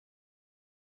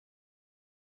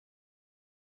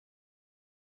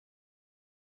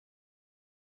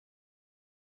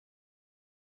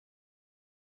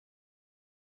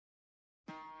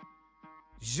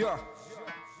Yeah,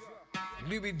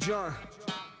 LeWy JoHn,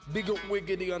 big up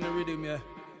whYJay on the rhythm, yeah.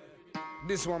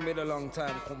 This one made a long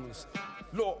time coming.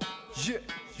 Look,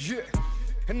 yeah.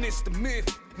 And it's the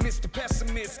myth, Mr.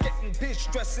 Pessimist, getting pissed,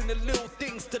 stressing the little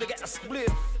things till they get a split.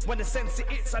 When the sensi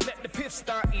hits, I let the piff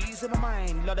start easing my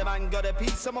mind. Lot of man got a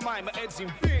piece of my mind, my head's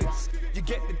in bits. You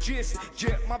get the gist,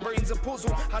 yeah, my brain's a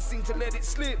puzzle. I seem to let it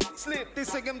slip. They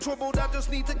say I'm troubled, I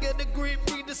just need to get a grip.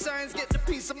 Read the signs, get the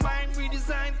peace of mind,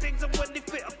 redesign things, and when they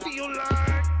fit, I feel like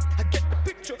I get the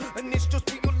picture, and it's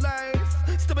just real life.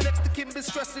 Stepping next to Kim, been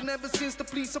stressing ever since the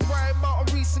police arrived about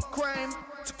a recent crime.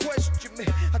 To question me,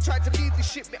 I tried to leave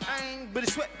this shit behind, but it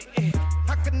swept me in.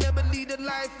 I could never lead a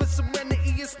life of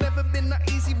serenity. It's never been that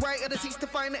easy, right? I just cease to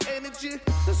find the energy.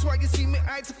 That's why you see me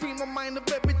eye to free my mind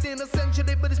of everything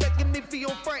essentially, but it's making me feel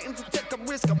frightened to take a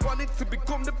risk. I wanted to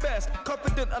become the best,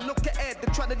 confident. I look ahead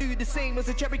and try to do the same as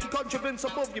a Cherokee contrivance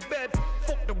above your bed.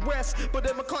 Fuck the rest, but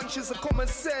then my conscience have come and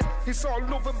said it's all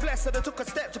love and blessed. And I took a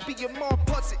step to being more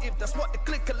positive. That's what the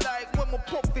clicker like when my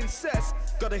puffin says.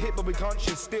 Gotta hit my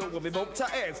conscience still when we bump to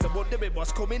heads. The wonder me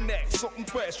what's coming next. Something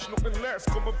fresh, nothing less.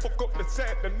 Come and fuck up the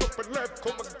set, then nothing left.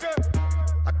 Come again.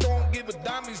 I don't give a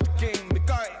damn who's the king,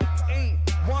 because it ain't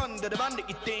one that the man that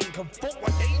you think can fuck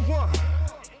what they want.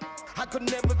 I could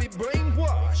never be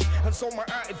brainwashed, and so my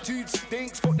attitude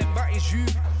stinks. Fuck them, that is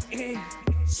you.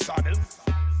 Sodom.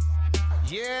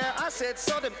 Yeah, I said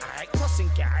Sodom, I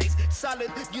tossing guys. Solid,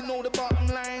 you know the bottom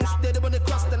lines. They wanna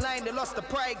cross the line, they lost the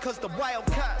pride cause the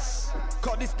wildcats.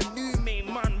 Call this the new main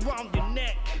man round your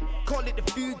neck. Call it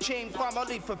the food chain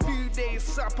family for a few days.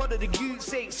 So part of the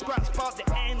goose egg, scraps about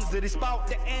the ends. That is about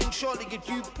the end, surely if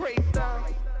you pray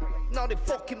down. Now they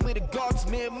fucking with the gods,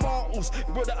 mere mortals.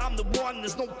 Brother, I'm the one,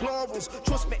 there's no plurals.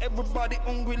 Trust me, everybody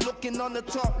hungry, looking on the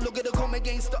top. Look at the come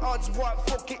against the odds, what?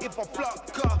 Fuck it if I flop.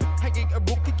 I ain't a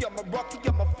rookie, I'm a rocky,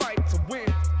 I'm a fight to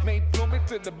win. Made plummet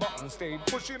to the bottom, stay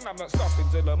pushing, I'm not stopping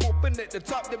till I'm open at the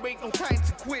top. There ain't no time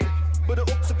to quit. But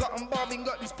the ups have gotten bombing,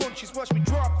 got these punches, watch me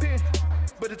drop in.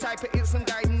 But the type of hits I'm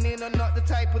guiding in are not the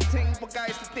type of thing for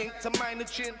guys to think to mind the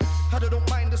chin. I don't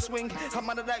mind the swing, I'm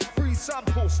out of like free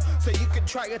samples. So you can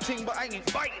try a thing, but I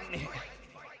ain't biting it.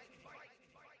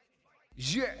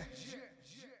 Yeah,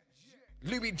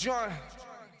 LeWy JoHn,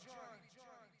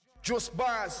 just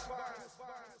bars,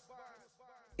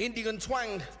 Indian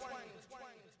twang.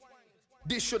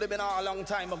 This should have been out a long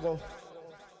time ago.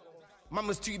 Man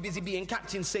was too busy being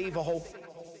Captain Save-A-Ho.